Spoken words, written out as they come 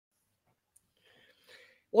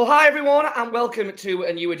Well, hi everyone, and welcome to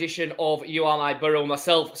a new edition of You Are My Boro.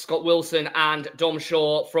 Myself, Scott Wilson, and Dom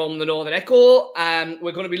Shaw from the Northern Echo.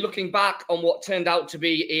 We're going to be looking back on what turned out to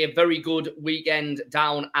be a very good weekend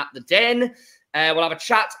down at the Den. We'll have a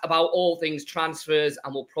chat about all things transfers,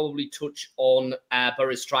 and we'll probably touch on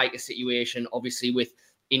Boro's striker situation, obviously with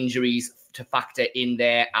injuries to factor in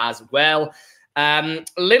there as well. A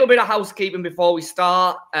little bit of housekeeping before we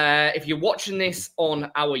start. If you're watching this on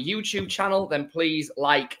our YouTube channel, then please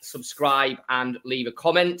like, subscribe, and leave a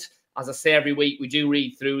comment. As I say every week, we do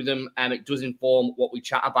read through them, and it does inform what we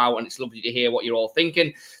chat about, and it's lovely to hear what you're all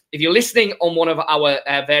thinking. If you're listening on one of our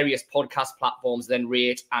various podcast platforms, then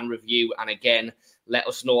rate and review, and again, let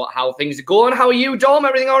us know how things are going. How are you, Dom?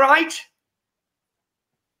 Everything all right?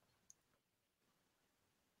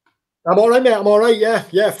 I'm all right, mate. I'm all right.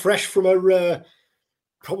 Yeah. Fresh from a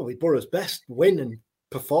probably Boro's best win and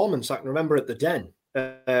performance I can remember at the Den.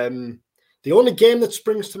 The only game that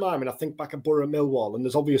springs to mind when I think back at Boro Millwall, and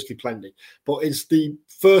there's obviously plenty, but it's the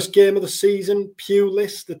first game of the season,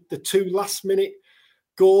 Pulis, the two last-minute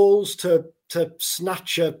goals to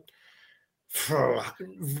snatch a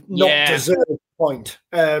not deserved point.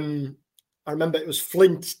 I remember it was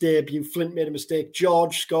Flint's debut. Flint made a mistake.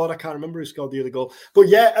 George scored. I can't remember who scored the other goal. But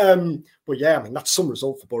yeah, I mean, that's some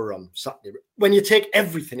result for Boro on Saturday. When you take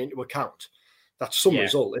everything into account, that's some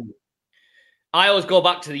result, isn't it? I always go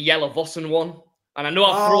back to the Yellow Vossen one. And I know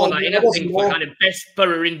I've thrown that in, I think, for kind of best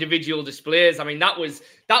Boro individual displays. I mean, that was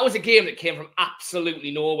a game that came from absolutely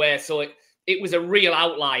nowhere. So it was a real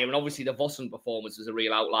outlier. And obviously the Vossen performance was a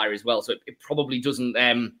real outlier as well. So it probably doesn't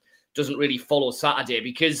really follow Saturday,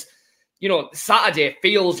 because you know, Saturday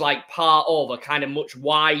feels like part of a kind of much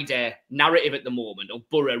wider narrative at the moment of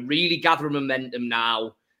Boro really gathering momentum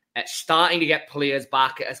now, starting to get players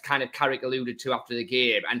back, as kind of Carrick alluded to after the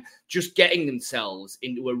game, and just getting themselves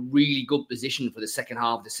into a really good position for the second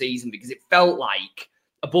half of the season, because it felt like,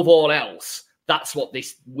 above all else, that's what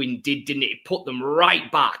this win did, didn't it? It put them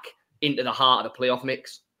right back into the heart of the playoff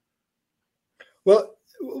mix. Well,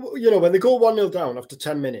 you know, when they go 1-0 down after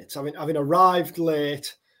 10 minutes, I mean, having arrived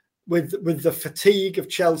late, with the fatigue of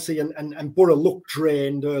Chelsea and Boro looked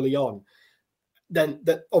drained early on, then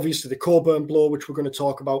that obviously the Coburn blow, which we're going to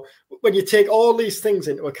talk about, when you take all these things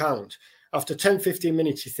into account, after 10, 15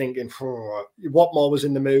 minutes, you're thinking, Watmore was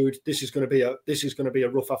in the mood. This is going to be a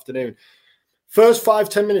rough afternoon. First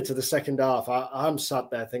 5-10 minutes of the second half, I'm sat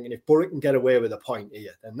there thinking, if Boro can get away with a point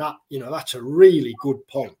here, then that's a really good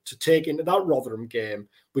point to take into that Rotherham game,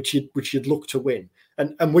 which you'd look to win.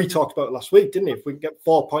 And we talked about it last week, didn't we? If we can get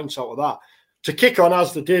 4 points out of that, to kick on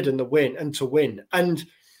as they did and to win. And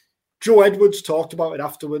Joe Edwards talked about it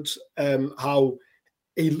afterwards, how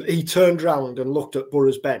he turned around and looked at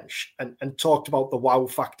Boro's bench and talked about the wow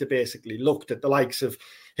factor, basically. Looked at the likes of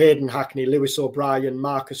Hayden Hackney, Lewis O'Brien,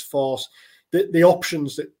 Marcus Force, the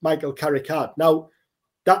options that Michael Carrick had. Now,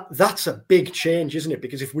 that's a big change, isn't it?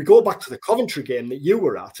 Because if we go back to the Coventry game that you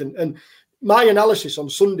were at, and my analysis on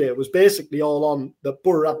Sunday was basically all on that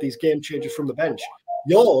Boro had these game changers from the bench.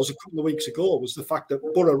 Yours, a couple of weeks ago, was the fact that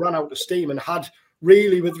Boro ran out of steam and had,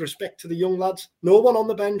 really, with respect to the young lads, no one on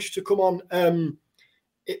the bench to come on.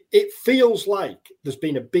 It feels like there's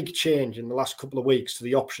been a big change in the last couple of weeks to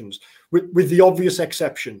the options, with the obvious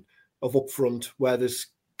exception of up front, where there's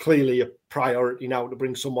clearly a priority now to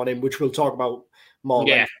bring someone in, which we'll talk about more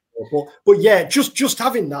later. But yeah, just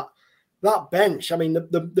having that bench, I mean,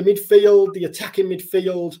 the midfield, the attacking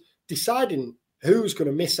midfield, deciding who's going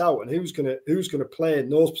to miss out and who's going to play in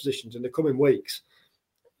those positions in the coming weeks.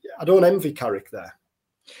 I don't envy Carrick there.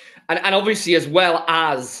 And obviously, as well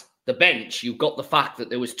as the bench, you've got the fact that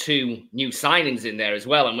there was 2 new signings in there as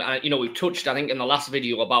well. And, you know, we've touched, I think, in the last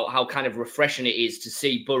video about how kind of refreshing it is to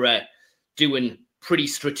see Boro doing pretty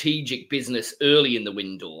strategic business early in the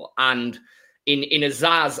window. And in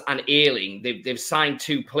Azaz and Ayling, they've signed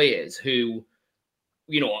 2 players who,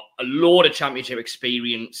 you know, a load of championship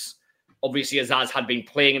experience. Obviously, Azaz had been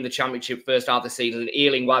playing in the championship first half of the season, and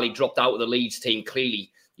Ayling, while he dropped out of the Leeds team,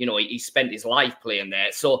 clearly, you know, he spent his life playing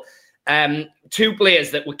there. So 2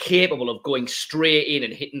 players that were capable of going straight in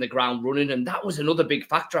and hitting the ground running. And that was another big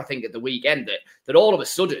factor, I think, at the weekend, that all of a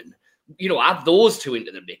sudden, you know, add those 2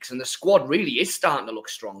 into the mix, and the squad really is starting to look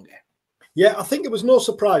stronger. Yeah, I think it was no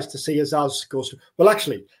surprise to see Azaz go. Well,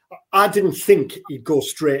 actually, I didn't think he'd go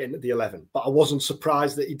straight into the 11, but I wasn't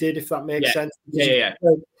surprised that he did, if that makes sense. Yeah.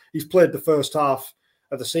 He's played the first half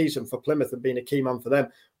of the season for Plymouth and been a key man for them.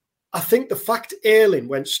 I think the fact Ayling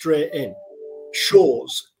went straight in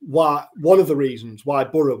shows why, one of the reasons why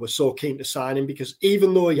Boro was so keen to sign him, because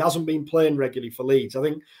even though he hasn't been playing regularly for Leeds, I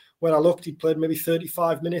think when I looked, he played maybe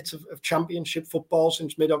 35 minutes of championship football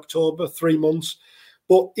since mid-October, 3 months.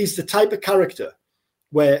 but he's the type of character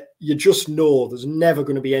where you just know there's never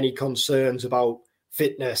going to be any concerns about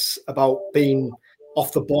fitness, about being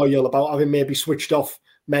off the boil, about having maybe switched off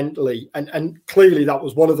mentally. And clearly that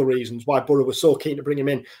was one of the reasons why Boro was so keen to bring him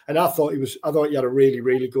in. And I thought he had a really,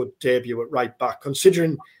 really good debut at right back,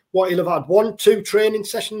 considering what he'll have had 1-2 training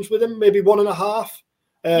sessions with him, maybe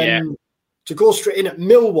 1.5. To go straight in at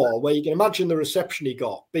Millwall, where you can imagine the reception he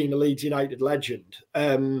got, being a Leeds United legend.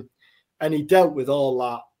 And he dealt with all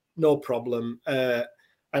that, no problem. And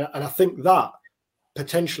I think that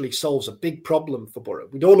potentially solves a big problem for Boro.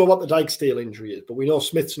 We don't know what the Dijksteel injury is, but we know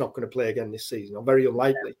Smith's not going to play again this season, or very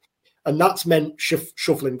unlikely. And that's meant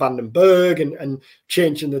shuffling Van den Berg and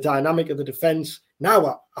changing the dynamic of the defence.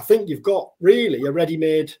 Now, I think you've got really a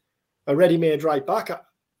ready-made right back.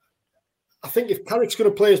 I think if Carrick's going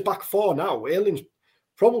to play his back four now, Ayling's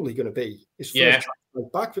probably going to be his first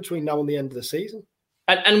right back between now and the end of the season.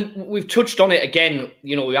 And we've touched on it again.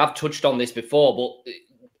 You know, we have touched on this before, but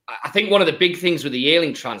I think one of the big things with the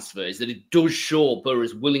Ayling transfer is that it does show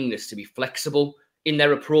Boro's willingness to be flexible in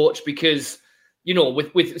their approach, because, you know,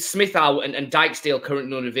 with Smith out and Dijksteel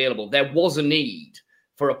currently unavailable, there was a need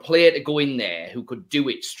for a player to go in there who could do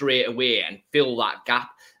it straight away and fill that gap.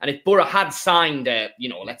 And if Boro had signed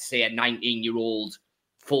let's say a 19-year-old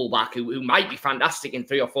fullback who might be fantastic in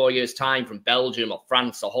 3 or 4 years' time from Belgium or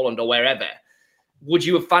France or Holland or wherever, would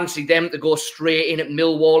you have fancied them to go straight in at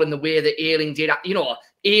Millwall in the way that Ayling did? You know,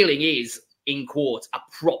 Ayling is, in quotes, a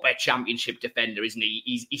proper championship defender, isn't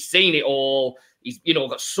he? He's seen it all. He's,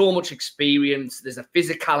 got so much experience. There's a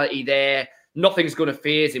physicality there. Nothing's going to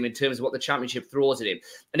faze him in terms of what the championship throws at him.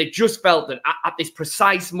 And it just felt that at this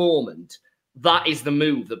precise moment, that is the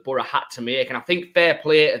move that Boro had to make. And I think fair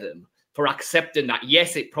play to them for accepting that.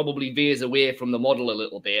 Yes, it probably veers away from the model a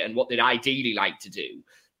little bit and what they'd ideally like to do.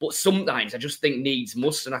 But sometimes I just think needs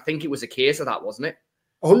must. And I think it was a case of that, wasn't it?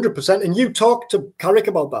 100%. And you talked to Carrick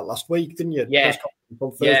about that last week, didn't you? Yeah.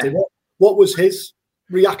 On Thursday. Yeah. What was his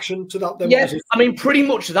reaction to that then? Yeah, I mean, pretty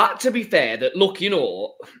much that, to be fair, that look,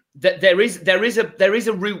 that there is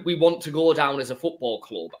a route we want to go down as a football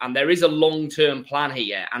club, and there is a long-term plan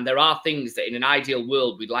here, and there are things that in an ideal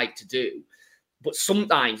world we'd like to do. But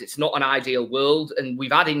sometimes it's not an ideal world, and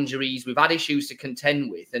we've had injuries, we've had issues to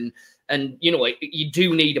contend with, and you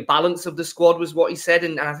do need a balance of the squad, was what he said,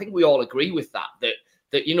 and I think we all agree with that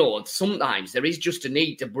sometimes there is just a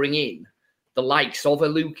need to bring in the likes of a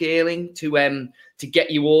Luke Ayling to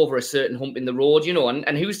get you over a certain hump in the road,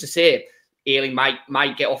 and who's to say Ayling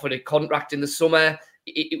might get offered a contract in the summer.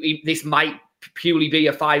 This might purely be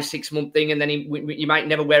a 5-6 month thing, and then you might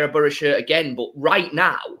never wear a Boro shirt again. But right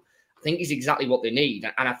now, I think is exactly what they need,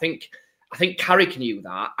 and I think Carrick knew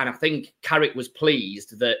that, and I think Carrick was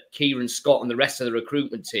pleased that Kieran Scott and the rest of the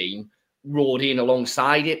recruitment team rode in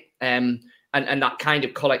alongside it, and that kind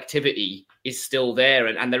of collectivity is still there,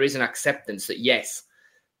 and there is an acceptance that yes,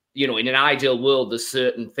 in an ideal world, there's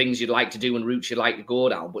certain things you'd like to do and routes you'd like to go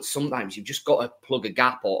down, but sometimes you've just got to plug a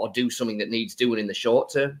gap or do something that needs doing in the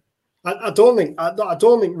short term. I don't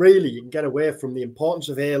think really you can get away from the importance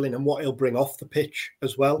of Ayling and what he'll bring off the pitch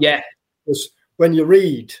as well. Yeah, because when you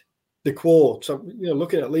read the quote,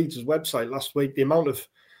 looking at Leeds' website last week, the amount of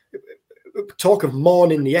talk of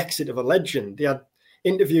mourning the exit of a legend. They had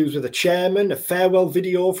interviews with the chairman, a farewell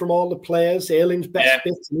video from all the players, Ayling's best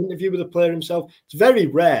bits, an interview with the player himself. It's very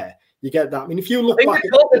rare you get that. I mean, if you look back...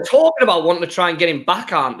 They're talking about wanting to try and get him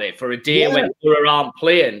back, aren't they, for a day when Boro aren't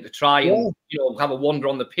playing, to try and have a wander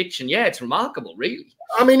on the pitch. And it's remarkable, really.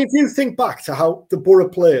 I mean, if you think back to how the Boro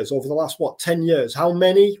players over the last, 10 years, how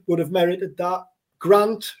many would have merited that?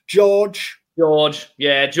 Grant, George,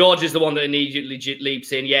 yeah, George is the one that immediately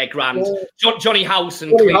leaps in. Yeah, Grant, Johnny House,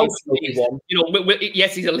 and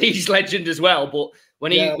yes, he's a Leeds legend as well. But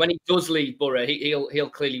when he does leave Boro, he'll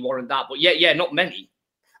clearly warrant that. But not many.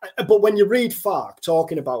 But when you read Farke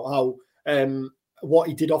talking about how what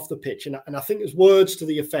he did off the pitch, and I think there's words to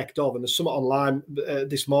the effect of, and there's something online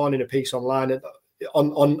this morning, a piece online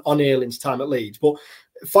on Ayling's time at Leeds. But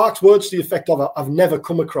Farke's words to the effect of, I've never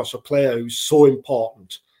come across a player who's so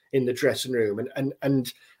important in the dressing room,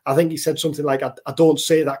 and I think he said something like, I don't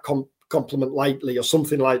say that compliment lightly, or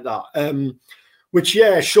something like that, which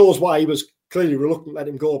shows why he was clearly reluctant to let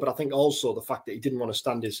him go, but I think also the fact that he didn't want to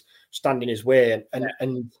stand in his way,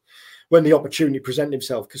 and when the opportunity presented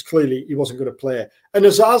himself, because clearly he wasn't going to play. And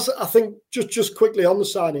Azaz, I think just quickly on the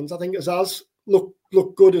signings, I think Azaz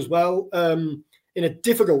looked good as well, in a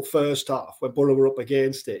difficult first half when Boro were up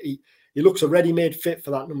against it. He looks a ready-made fit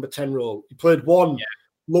for that number 10 role. He played one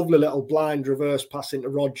lovely little blind reverse pass into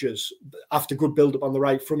Rodgers after good build-up on the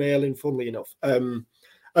right from Ayling, funnily enough.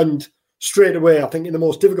 And straight away, I think, in the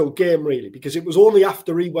most difficult game, really, because it was only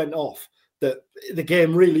after he went off that the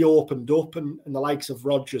game really opened up, and the likes of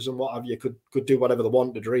Rodgers and what have you could do whatever they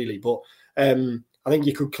wanted, really. But I think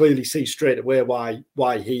you could clearly see straight away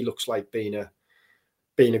why he looks like being a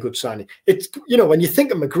good signing. It's, when you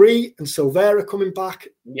think of McGree and Silvera coming back,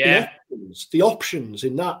 the options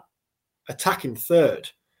in that attacking third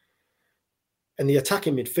and the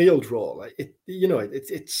attacking midfield role,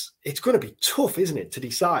 it's going to be tough, isn't it, to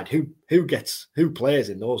decide who plays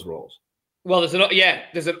in those roles. Well, there's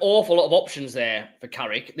an awful lot of options there for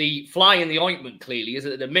Carrick. The fly in the ointment clearly is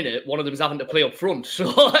that at the minute one of them is having to play up front. So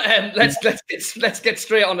let's get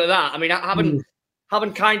straight onto that. I mean, I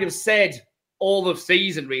haven't kind of said all of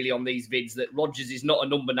season really on these vids that Rodgers is not a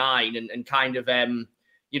number 9 and kind of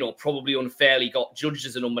probably unfairly got judged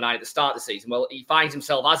as a number 9 at the start of the season. Well, he finds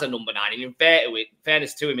himself as a number 9, and in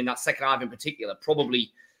fairness to him in that second half in particular,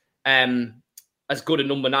 probably as good a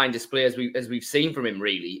number 9 display as we've seen from him,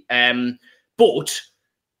 really. But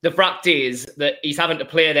the fact is that he's having to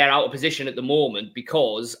play there out of position at the moment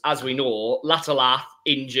because, as we know, Latalath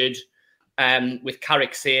injured, with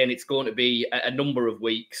Carrick saying it's going to be a number of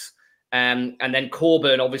weeks. And then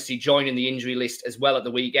Coburn obviously joining the injury list as well at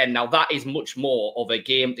the weekend. Now, that is much more of a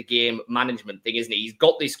game-to-game management thing, isn't it? He's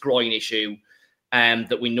got this groin issue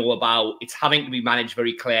that we know about. It's having to be managed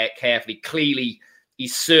very carefully. Clearly,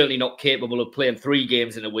 he's certainly not capable of playing 3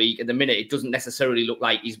 games in a week. At the minute, it doesn't necessarily look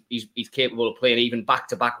like he's capable of playing even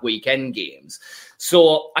back-to-back weekend games.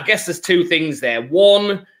 So I guess there's 2 things there.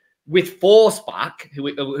 One, with Force back,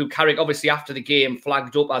 who Carrick obviously after the game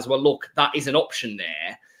flagged up as, well, look, that is an option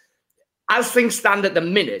there. As things stand at the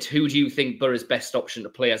minute, who do you think Boro's best option to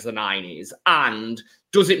play as the 9 is? And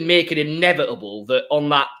does it make it inevitable that on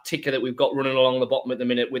that ticker that we've got running along the bottom at the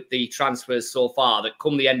minute with the transfers so far, that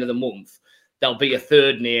come the end of the month, there'll be a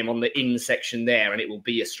third name on the in section there and it will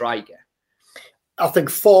be a striker? I think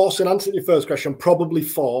Force, and answering your first question, probably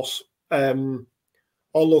Force.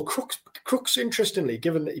 Although Crooks, interestingly,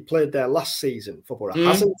 given that he played there last season for Boro,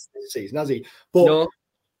 hasn't this season, has he? But no.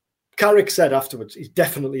 Carrick said afterwards he's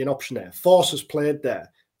definitely an option there. Force has played there.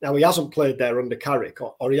 Now, he hasn't played there under Carrick,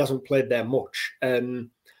 or he hasn't played there much.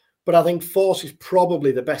 But I think Force is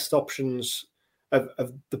probably the best options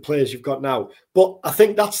of the players you've got now. But I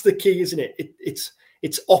think that's the key, isn't it?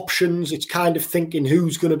 It's options. It's kind of thinking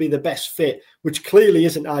who's going to be the best fit, which clearly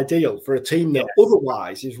isn't ideal for a team that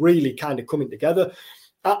otherwise is really kind of coming together.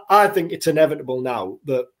 I think it's inevitable now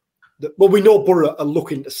that we know Boro are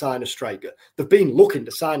looking to sign a striker. They've been looking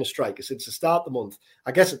to sign a striker since the start of the month.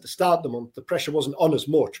 I guess at the start of the month, the pressure wasn't on as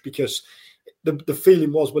much because the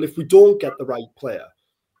feeling was, well, if we don't get the right player,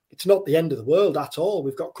 it's not the end of the world at all.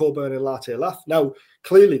 We've got Coburn and Latalath. Now,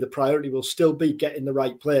 clearly the priority will still be getting the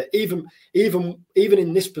right player. Even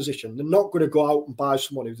in this position, they're not going to go out and buy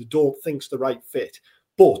someone who they don't think's the right fit.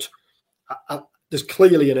 But there's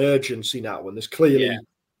clearly an urgency now, and it's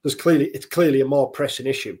clearly a more pressing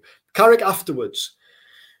issue. Carrick afterwards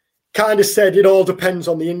kind of said it all depends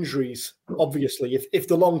on the injuries, obviously. If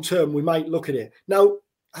the long term, we might look at it. Now,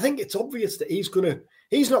 I think it's obvious that he's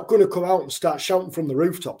not going to come out and start shouting from the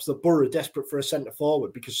rooftops that Boro are desperate for a centre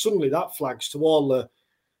forward, because suddenly that flags to all the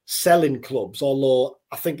selling clubs, although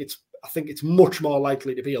I think it's much more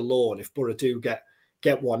likely to be a loan if Boro do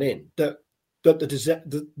get one in. That there's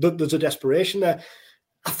a desperation there.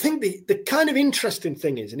 I think the kind of interesting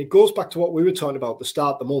thing is, and it goes back to what we were talking about at the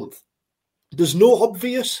start of the month, there's no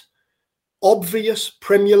obvious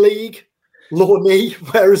Premier League loanee,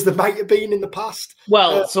 whereas there might have been in the past.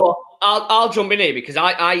 Well, so I'll jump in here because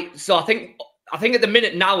I think at the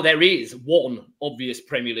minute now there is one obvious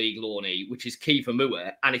Premier League loanee, which is Kiefer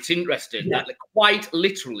Moore, and it's interesting that quite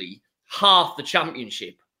literally half the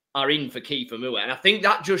Championship are in for Kiefer Moore, and I think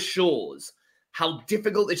that just shows how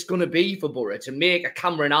difficult it's going to be for Boro to make a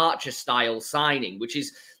Cameron Archer style signing, which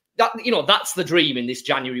is that's the dream in this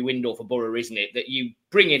January window for Boro, isn't it? That you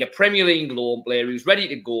bring in a Premier League loan player who's ready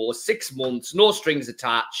to go, 6 months, no strings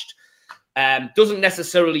attached, doesn't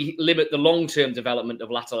necessarily limit the long-term development of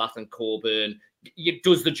Latalath and Coburn. It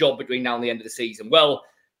does the job between now and the end of the season. Well,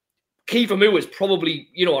 Kiefer Moore is probably,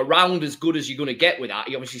 around as good as you're going to get with that.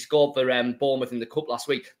 He obviously scored for Bournemouth in the Cup last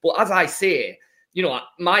week. But as I say,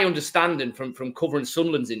 my understanding from covering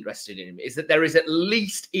Sunderland's interested in him is that there is at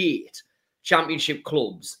least 8 Championship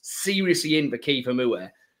clubs seriously in for Kiefer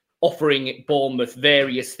Moore, offering Bournemouth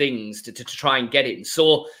various things to try and get him.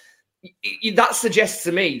 So that suggests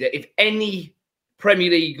to me that if any Premier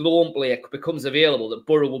League loan player becomes available that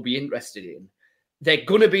Boro will be interested in, they're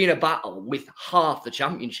going to be in a battle with half the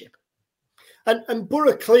Championship. And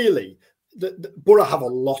Boro clearly, Boro have a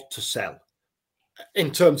lot to sell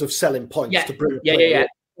in terms of selling points to bring a player.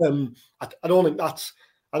 I don't think that's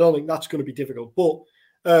going to be difficult. But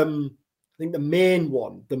I think the main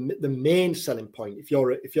one, the main selling point, if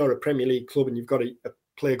you're a Premier League club and you've got a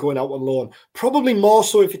player going out on loan, probably more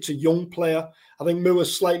so if it's a young player. I think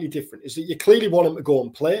Muir's slightly different. Is that you clearly want him to go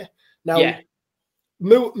and play now. Yeah.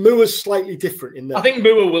 Muir's slightly different in that. I think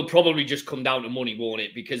Muir will probably just come down to money, won't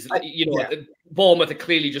it? Because Bournemouth are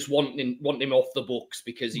clearly just wanting him off the books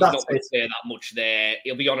because he's not going to play that much there.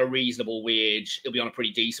 He'll be on a reasonable wage. He'll be on a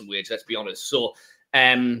pretty decent wage, let's be honest. So,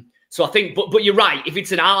 I think, but you're right. If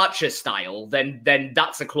it's an Archer style, then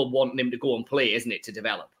that's a club wanting him to go and play, isn't it, to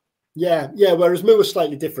develop? Yeah. Whereas Muir's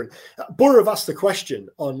slightly different. Boro have asked the question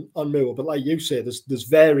on Muir, but like you say, there's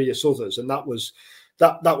various others, and that was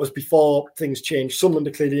before things changed. Sunderland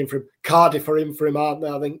are clearly in for him. Cardiff are in for him, aren't they?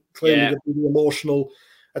 I think clearly the emotional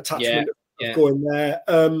attachment of going there.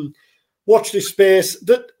 Watch this space.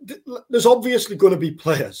 There's obviously going to be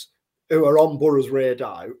players who are on Boro's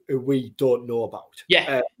radar who we don't know about.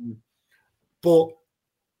 Yeah. But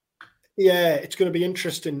yeah, it's going to be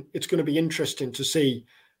interesting. It's going to be interesting to see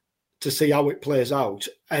how it plays out.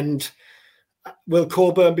 And will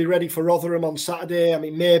Coburn be ready for Rotherham on Saturday? I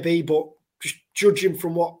mean, maybe, but just judging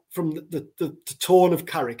from the tone of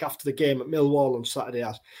Carrick after the game at Millwall on Saturday,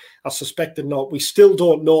 I suspected not. We still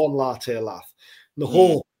don't know on Latte Lath. The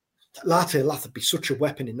whole Latte Lath would be such a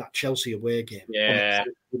weapon in that Chelsea away game. Yeah.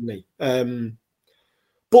 Wouldn't he?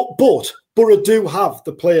 But Boro do have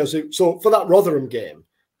the players who. So for that Rotherham game,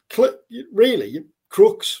 really,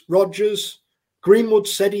 Crooks, Rodgers, Greenwood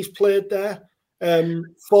said he's played there.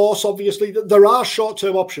 Force, obviously, there are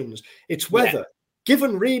short-term options. It's whether,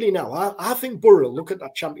 given really now, I think Boro look at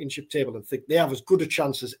that championship table and think they have as good a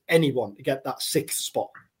chance as anyone to get that sixth spot,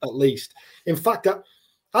 at least. In fact,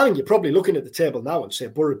 I think you're probably looking at the table now and say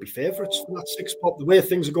Boro would be favourites for that sixth spot, the way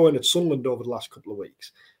things are going at Sunderland over the last couple of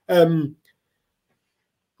weeks.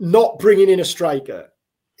 Not bringing in a striker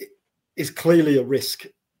is clearly a risk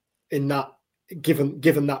in that, given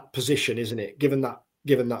that position, isn't it? Given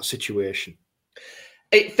that situation.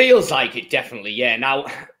 It feels like it, definitely, yeah. Now,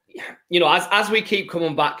 as we keep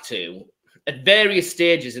coming back to, at various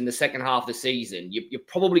stages in the second half of the season, you're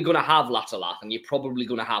probably going to have Latterlath and you're probably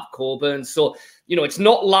going to have Coburn. So, it's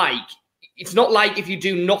not like if you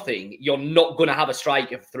do nothing, you're not going to have a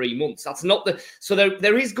striker for 3 months. That's not so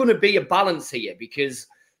there is going to be a balance here because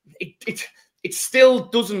it still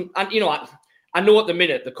doesn't, and I know at the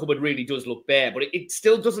minute the cupboard really does look bare, but it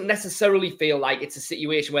still doesn't necessarily feel like it's a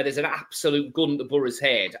situation where there's an absolute gun to Boro's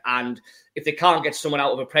head. And if they can't get someone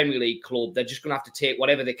out of a Premier League club, they're just going to have to take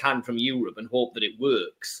whatever they can from Europe and hope that it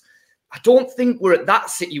works. I don't think we're at that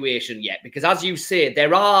situation yet, because as you say,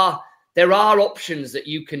 there are options that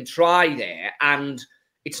you can try there, and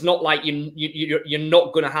it's not like you're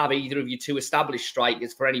not going to have either of your two established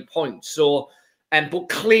strikers for any point. So, but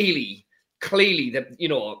clearly that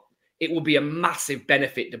it would be a massive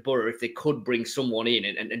benefit to Boro if they could bring someone in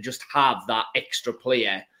and just have that extra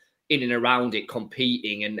player in and around it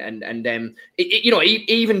competing and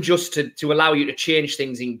even just to allow you to change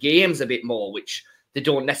things in games a bit more, which they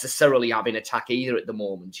don't necessarily have in attack either at the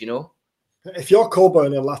moment, If you're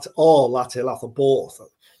Coburn or Latte or both,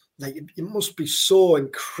 you must be so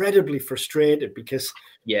incredibly frustrated because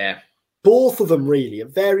both of them really at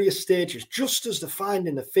various stages, just as they're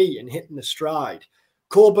finding the feet and hitting the stride.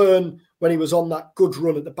 Coburn, when he was on that good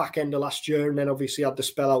run at the back end of last year, and then obviously had to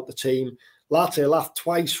spell out the team. Latte Lath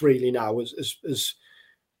twice really now has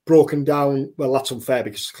broken down. Well, that's unfair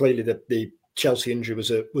because clearly the Chelsea injury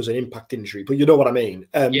was an impact injury, but you know what I mean.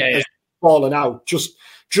 Has fallen out just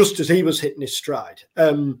as he was hitting his stride.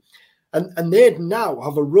 And they'd now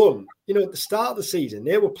have a run. At the start of the season,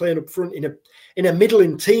 they were playing up front in a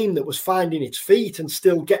middling team that was finding its feet and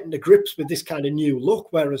still getting to grips with this kind of new look.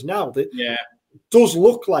 Whereas now it does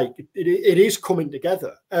look like it is coming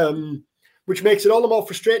together, which makes it all the more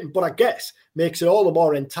frustrating, but I guess makes it all the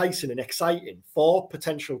more enticing and exciting for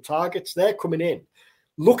potential targets. They're coming in,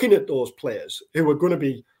 looking at those players who are going to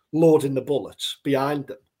be loading the bullets behind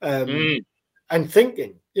them and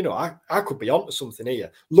thinking, I could be onto something here.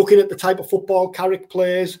 Looking at the type of football Carrick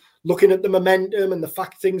plays, looking at the momentum and the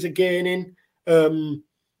fact things are gaining.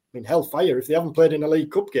 Hellfire, if they haven't played in a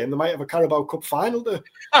League Cup game, they might have a Carabao Cup final to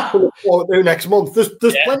do next month.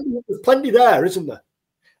 There's plenty there, isn't there?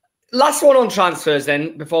 Last one on transfers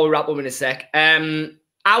then, before we wrap up in a sec.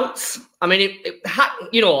 Outs. I mean,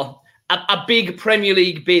 a big Premier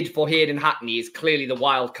League bid for Hayden Hackney is clearly the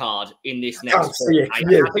wild card in this next one. I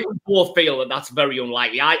think we both feel that that's very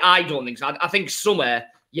unlikely. I don't think so. I think somewhere,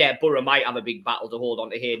 Boro might have a big battle to hold on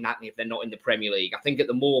to Hayden Hackney if they're not in the Premier League. I think at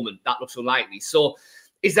the moment that looks unlikely. So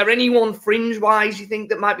Is there anyone fringe-wise you think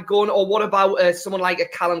that might be going? Or what about someone like a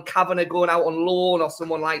Callum Kavanagh going out on loan or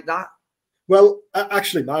someone like that? Well,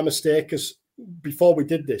 actually, my mistake is before we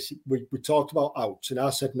did this, we talked about outs, and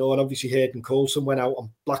I said no, and obviously Hayden Coulson went out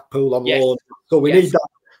on Blackpool on loan. So we need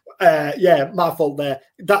that. My fault there.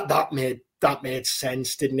 That made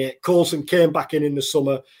sense, didn't it? Coulson came back in the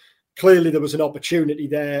summer. Clearly, there was an opportunity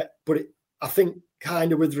there, but I think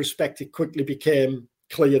kind of with respect, it quickly became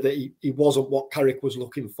clear that he wasn't what Carrick was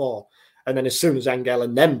looking for. And then as soon as Angel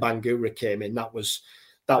and then Bangura came in, that was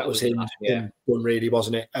him done, really,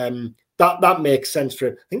 wasn't it? That makes sense for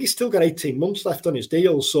him. I think he's still got 18 months left on his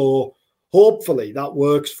deal, so hopefully that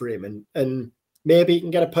works for him, and maybe he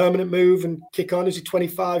can get a permanent move and kick on. Is he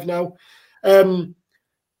 25 now?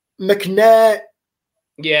 McNair,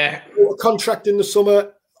 contract in the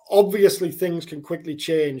summer. Obviously, things can quickly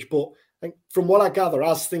change, but I think from what I gather,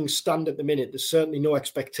 as things stand at the minute, there's certainly no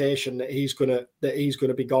expectation that he's gonna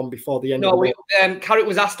be gone before the end of the month. Carrick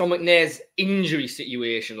was asked on McNair's injury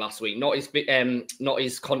situation last week, not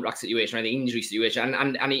his contract situation or the injury situation,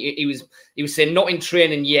 and he was saying not in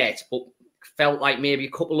training yet, but felt like maybe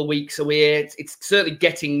a couple of weeks away. It's certainly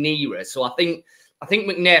getting nearer. So I think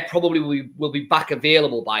McNair probably will be back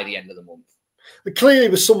available by the end of the month. But clearly,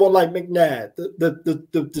 with someone like McNair,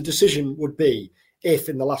 the decision would be if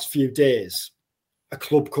in the last few days a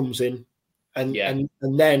club comes in and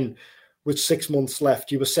then with 6 months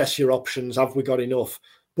left, you assess your options. Have we got enough?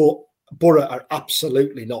 But Boro are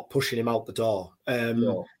absolutely not pushing him out the door.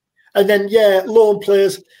 No. And then, loan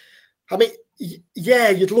players. I mean,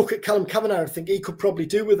 you'd look at Callum Kavanagh and think he could probably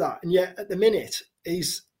do with that. And yet, at the minute,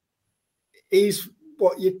 he's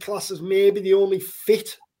what you'd class as maybe the only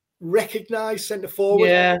fit, recognised centre forward.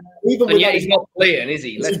 Yeah, he's not playing, is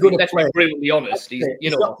he? Let's be brutally honest. He's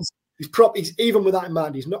even with that in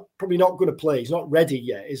mind, he's probably not going to play. He's not ready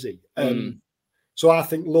yet, is he? So I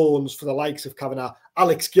think loans for the likes of Kavanagh,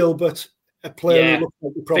 Alex Gilbert, a player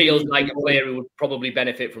who feels like a player who would probably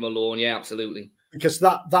benefit from a loan. Yeah, absolutely. Because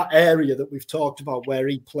that area that we've talked about where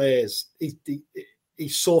he plays,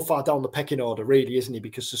 he's so far down the pecking order, really, isn't he?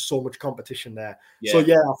 Because there's so much competition there. Yeah.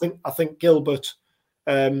 So I think Gilbert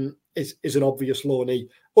is an obvious loanee.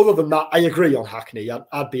 Other than that, I agree on Hackney.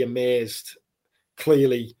 I'd be amazed.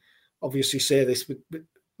 Clearly, obviously, say this with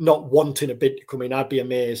not wanting a bid to come in. I'd be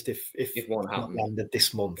amazed if one landed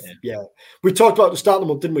this month. Yeah, we talked about at the start of the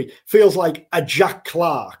month, didn't we? Feels like a Jack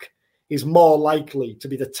Clark is more likely to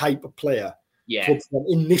be the type of player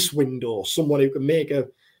in this window, someone who can make a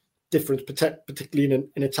difference, particularly in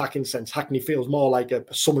an attacking sense. Hackney feels more like a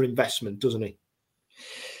summer investment, doesn't he?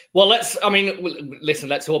 Well, let's hope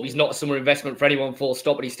he's not a summer investment for anyone, full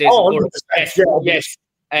stop, but he stays.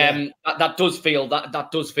 That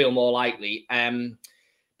does feel more likely.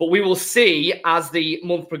 But we will see as the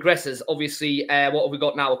month progresses. Obviously, what have we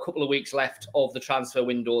got now? A couple of weeks left of the transfer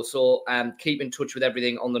window. So keep in touch with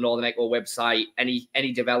everything on the Northern Echo website.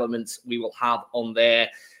 Any developments we will have on there.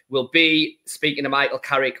 We'll be speaking to Michael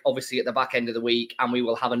Carrick, obviously, at the back end of the week, and we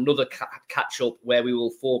will have another catch-up where we will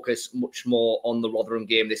focus much more on the Rotherham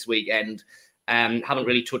game this weekend. Haven't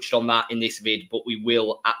really touched on that in this vid, but we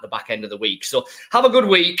will at the back end of the week. So have a good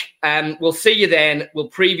week. We'll see you then. We'll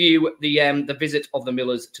preview the visit of the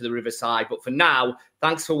Millers to the Riverside. But for now,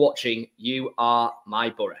 thanks for watching. You are my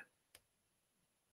Boro.